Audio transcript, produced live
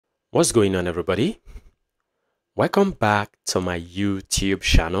What's going on, everybody? Welcome back to my YouTube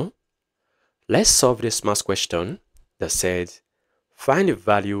channel. Let's solve this math question that says find the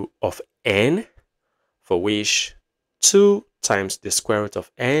value of n for which 2 times the square root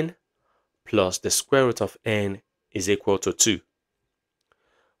of n plus the square root of n is equal to 2.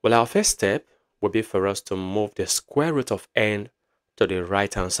 Well, our first step will be for us to move the square root of n to the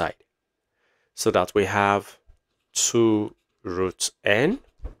right hand side so that we have 2 root n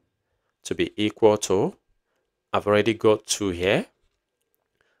to be equal to, I've already got 2 here,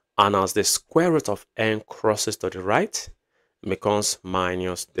 and as the square root of n crosses to the right, it becomes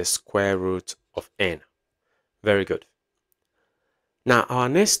minus the square root of n. Very good. Now our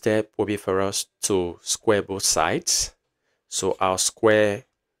next step will be for us to square both sides. So I'll square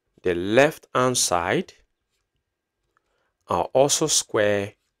the left hand side. I'll also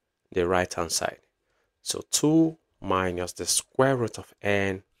square the right hand side. So 2 minus the square root of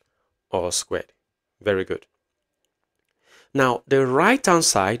n all squared. Very good. Now the right hand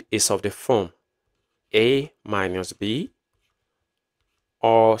side is of the form a minus b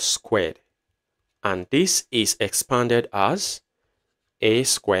all squared, and this is expanded as a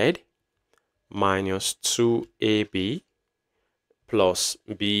squared minus 2ab plus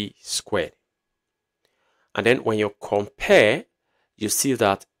b squared. And then when you compare, you see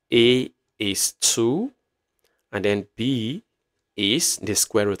that a is 2 and then b is the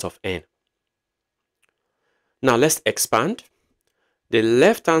square root of n. Now let's expand. The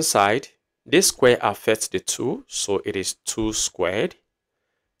left hand side, this square affects the 2, so it is 2 squared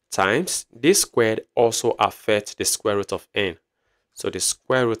times this squared also affects the square root of n. So the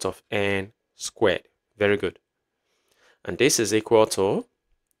square root of n squared. Very good. And this is equal to,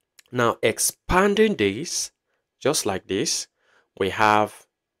 now expanding this, just like this, we have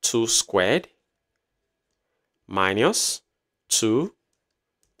 2 squared minus 2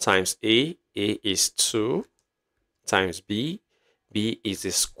 times a is 2, times b is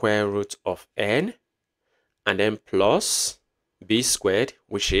the square root of n, and then plus b squared,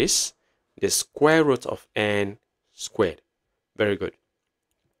 which is the square root of n squared. Very good.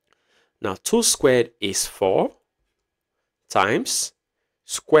 Now 2 squared is 4 times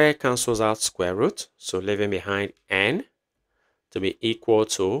square cancels out square root, so leaving behind n to be equal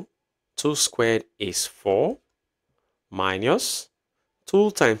to 2 squared is 4 minus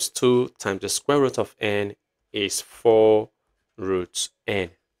 2 times 2 times the square root of n is 4 root n,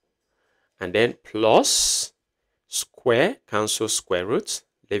 and then plus square cancels square root,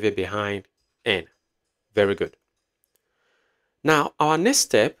 leaving behind n. Very good. Now our next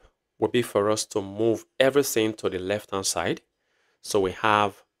step will be for us to move everything to the left hand side. So we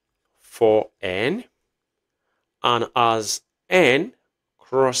have 4n, and as n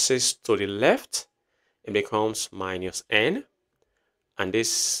crosses to the left, it becomes minus n, and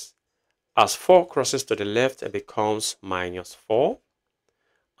this, as 4 crosses to the left, it becomes minus 4,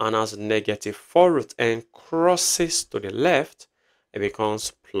 and as negative 4 root n crosses to the left, it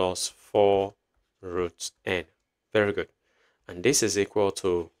becomes plus 4 root n. Very good. And this is equal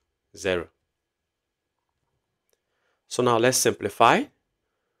to 0. So now let's simplify.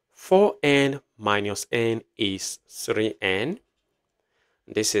 4n minus n is 3n.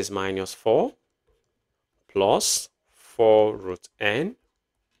 This is minus 4 plus 4 root n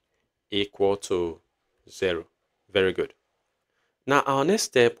equal to 0. Very good. Now our next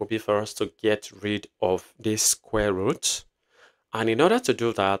step will be for us to get rid of this square root. And in order to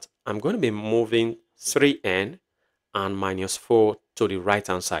do that, I'm going to be moving 3n and minus 4 to the right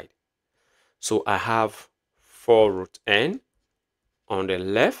hand side. So I have 4 root n on the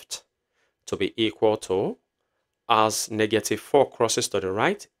left to be equal to, as negative 4 crosses to the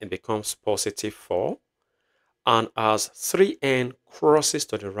right, it becomes positive 4. And as 3n crosses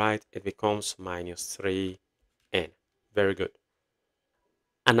to the right, it becomes minus 3n. Very good.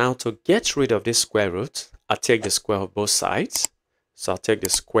 And now to get rid of this square root, I'll take the square of both sides. So I'll take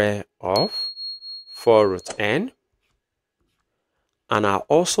the square of 4 root n. And I'll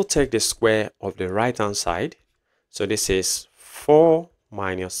also take the square of the right hand side. So this is 4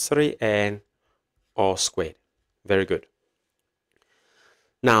 minus 3n all squared. Very good.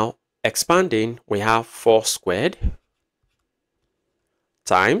 Now expanding, we have 4 squared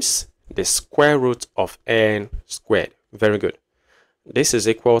times the square root of n squared. Very good. This is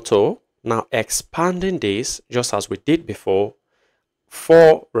equal to, now expanding this just as we did before,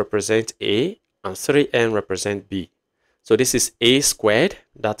 4 represent a and 3n represent b. So this is a squared,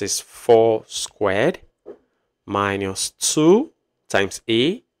 that is 4 squared, minus 2 times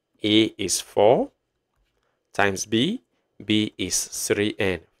a is 4, times b is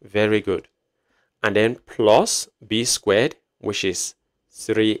 3n. Very good. And then plus b squared, which is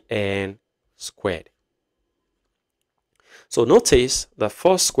 3n squared. So notice the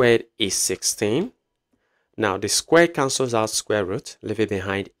 4 squared is 16. Now the square cancels out square root, leaving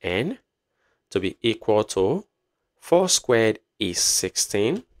behind n to be equal to 4 squared is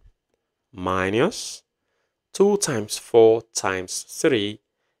 16 minus 2 times 4 times 3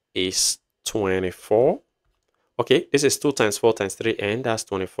 is 24. Okay, this is 2 times 4 times 3n, that's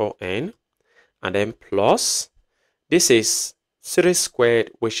 24n. And then plus, this is 3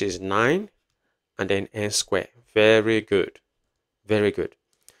 squared, which is 9, and then n squared. Very good. Very good.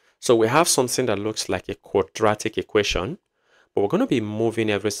 So we have something that looks like a quadratic equation, but we're going to be moving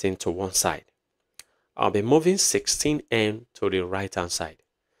everything to one side. I'll be moving 16n to the right-hand side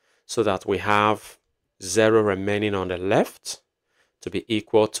so that we have 0 remaining on the left to be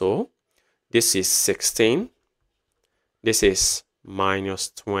equal to, this is 16, this is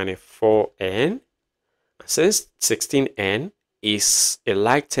minus 24n. Since 16n is a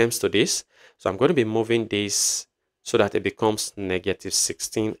like terms to this, so I'm going to be moving this so that it becomes negative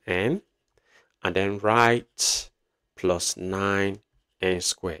 16n, and then write plus 9n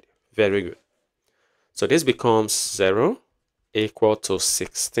squared. Very good. So this becomes 0 equal to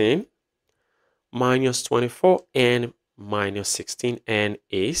 16 minus 24n minus 16n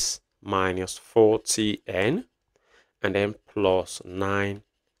is minus 40n, and then plus 9n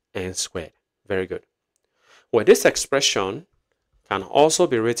squared. Very good. Well, this expression can also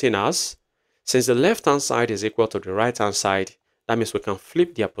be written as, since the left-hand side is equal to the right-hand side, that means we can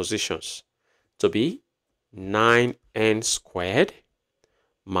flip their positions to be 9n squared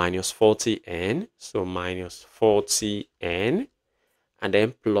minus 40n, so minus 40n, and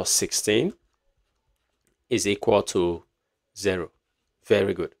then plus 16 is equal to 0.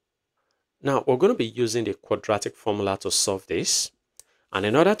 Very good. Now, we're going to be using the quadratic formula to solve this. And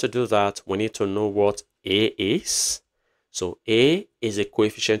in order to do that, we need to know what a is. So a is a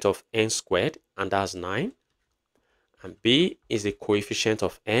coefficient of n squared, and that's 9. And b is a coefficient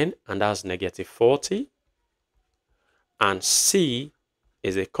of n, and that's negative 40. And c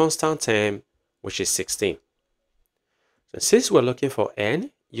is a constant term, which is 16. So since we're looking for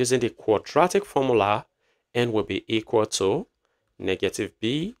n, using the quadratic formula, n will be equal to negative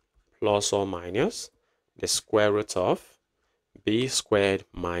b plus or minus the square root of b squared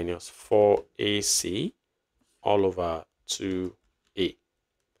minus 4ac all over 2a.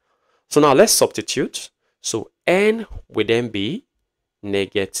 So now let's substitute. So n will then be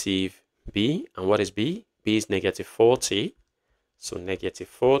negative b. And what is b? B is negative 40. So negative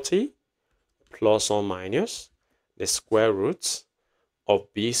 40 plus or minus the square root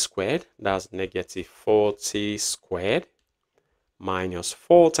of b squared, that's negative 40 squared, minus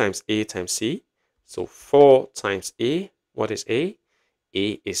 4 times a times c. So 4 times a, what is a?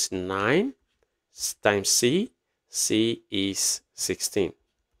 A is 9 times c. C is 16.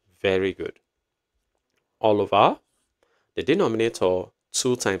 Very good. All over the denominator,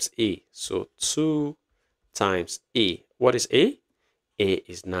 2 times a. So 2 times a. What is a? A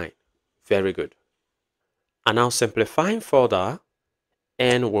is 9. Very good. And now simplifying further,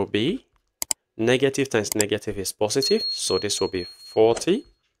 n will be negative times negative is positive. So this will be 40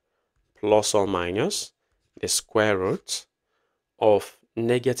 plus or minus the square root of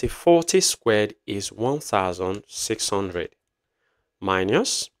negative 40 squared is 1600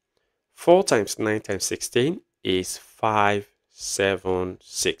 minus 4 times 9 times 16 is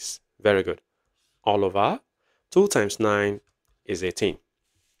 576. Very good. All over 2 times 9 is 18.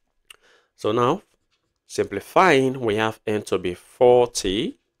 So now simplifying, we have n to be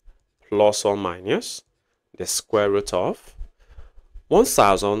 40 plus or minus the square root of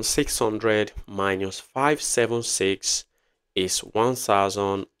 1600 minus 576 is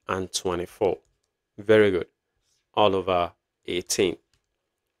 1024. Very good. All over 18.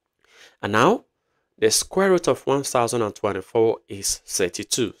 And now the square root of 1024 is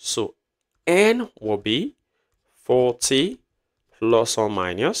 32. So n will be 40 plus or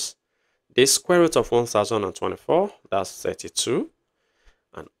minus the square root of 1024, that's 32,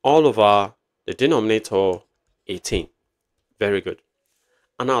 and all over the denominator 18. Very good.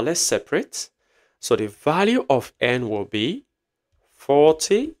 And now let's separate. So the value of n will be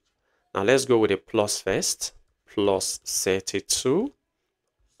 40. Now let's go with a plus first. Plus 32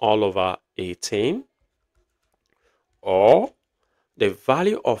 all over 18. Or the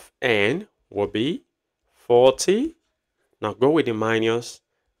value of n will be 40. Now go with the minus.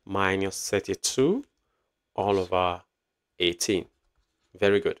 Minus 32 all over 18.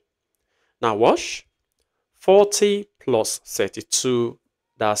 Very good. Now wash. 40 plus 32,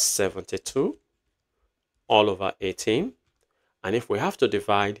 that's 72 all over 18. And if we have to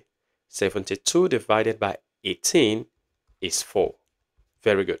divide, 72 divided by 18 is 4.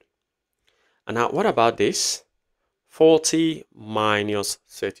 Very good. And now what about this? 40 minus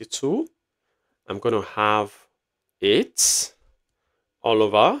 32. I'm going to have 8 all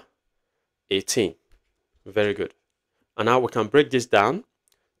over 18. Very good. And now we can break this down.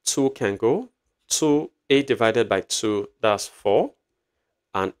 2 can go. 8 divided by 2, that's 4.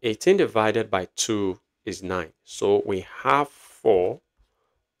 And 18 divided by 2 is 9. So we have 4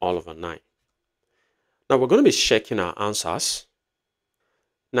 all over 9. Now we're going to be checking our answers.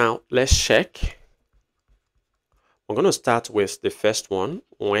 Now let's check. We're going to start with the first one,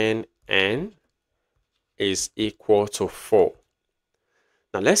 when n is equal to 4.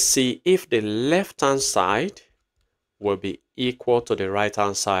 Now let's see if the left-hand side will be equal to the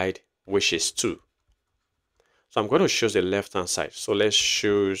right-hand side, which is 2. So I'm going to choose the left-hand side. So let's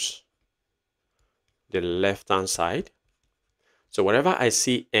choose the left-hand side. So wherever I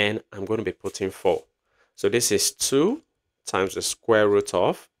see n, I'm going to be putting 4. So this is 2 times the square root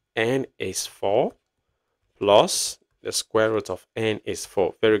of n is 4 plus the square root of n is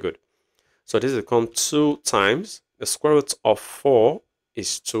 4. Very good. So this will become 2 times the square root of 4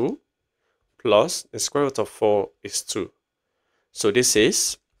 is 2 plus the square root of 4 is 2. So this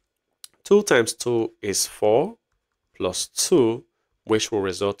is 2 times 2 is 4 plus 2, which will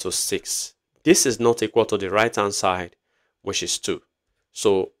result to 6. This is not equal to the right-hand side, which is 2.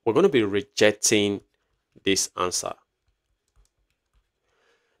 So we're going to be rejecting this answer.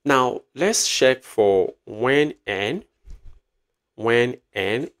 Now let's check for when n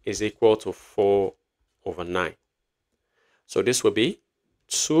is equal to 4 over 9. So this will be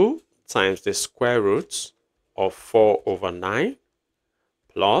 2 times the square root of 4 over 9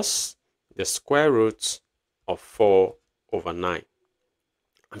 plus the square root of 4 over 9.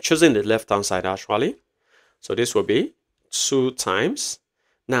 I'm choosing the left-hand side actually. So this will be 2 times.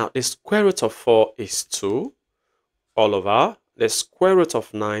 Now the square root of 4 is 2 all over the square root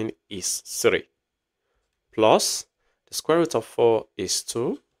of 9 is 3 plus the square root of 4 is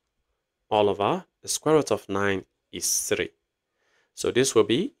 2 all over the square root of 9 is 3. So this will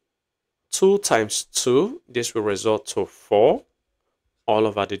be 2 times 2. This will result to 4 all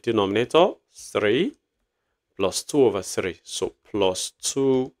over the denominator 3 plus 2 over 3. So plus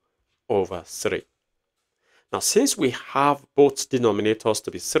 2 over 3. Now since we have both denominators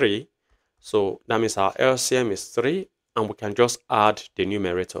to be 3, so that means our LCM is 3 and we can just add the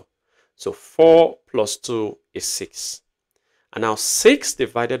numerator. So 4 plus 2 is 6. And now 6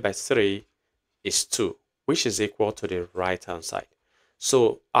 divided by 3 is 2, which is equal to the right-hand side.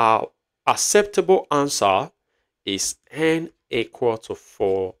 So our acceptable answer is n equal to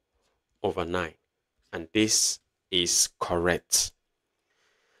 4 over 9. And this is correct.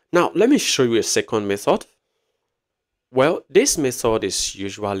 Now let me show you a second method. Well, this method is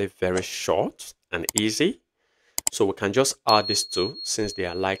usually very short and easy. So we can just add these two since they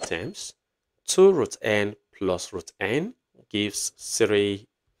are like terms. 2 root n plus root n gives 3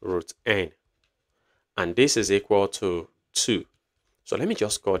 root n. And this is equal to 2. So let me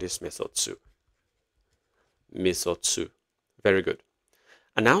just call this method 2. Method 2. Very good.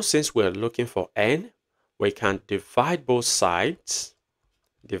 And now since we're looking for n, we can divide both sides.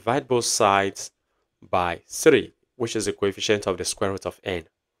 Divide both sides by 3, which is the coefficient of the square root of n.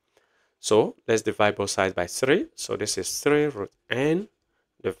 So let's divide both sides by 3. So this is 3 root n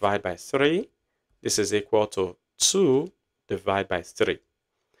divided by 3. This is equal to 2 divided by 3.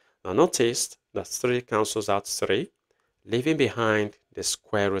 Now notice that 3 cancels out 3, leaving behind the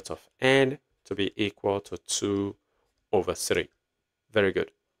square root of n to be equal to 2 over 3. Very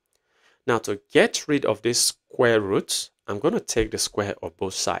good. Now to get rid of this square root, I'm going to take the square of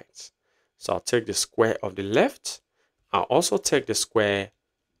both sides. So I'll take the square of the left. I'll also take the square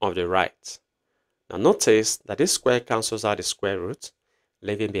of the right. Now notice that this square cancels out the square root,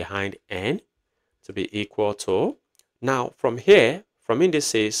 leaving behind n to be equal to, now from here, from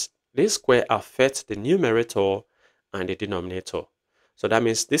indices, this square affects the numerator and the denominator. So that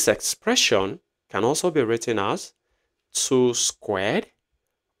means this expression can also be written as 2 squared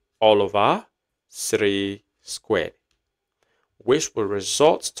all over 3 squared, which will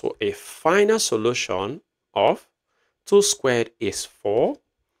result to a final solution of 2 squared is 4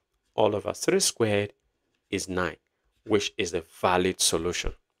 all over 3 squared is 9, which is a valid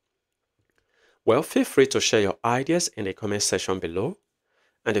solution. Well, feel free to share your ideas in the comment section below.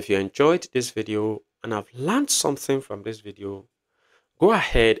 And if you enjoyed this video and have learned something from this video, go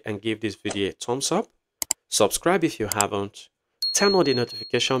ahead and give this video a thumbs up. Subscribe if you haven't. Turn on the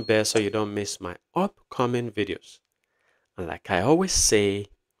notification bell so you don't miss my upcoming videos. And like I always say,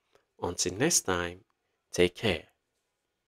 until next time, take care.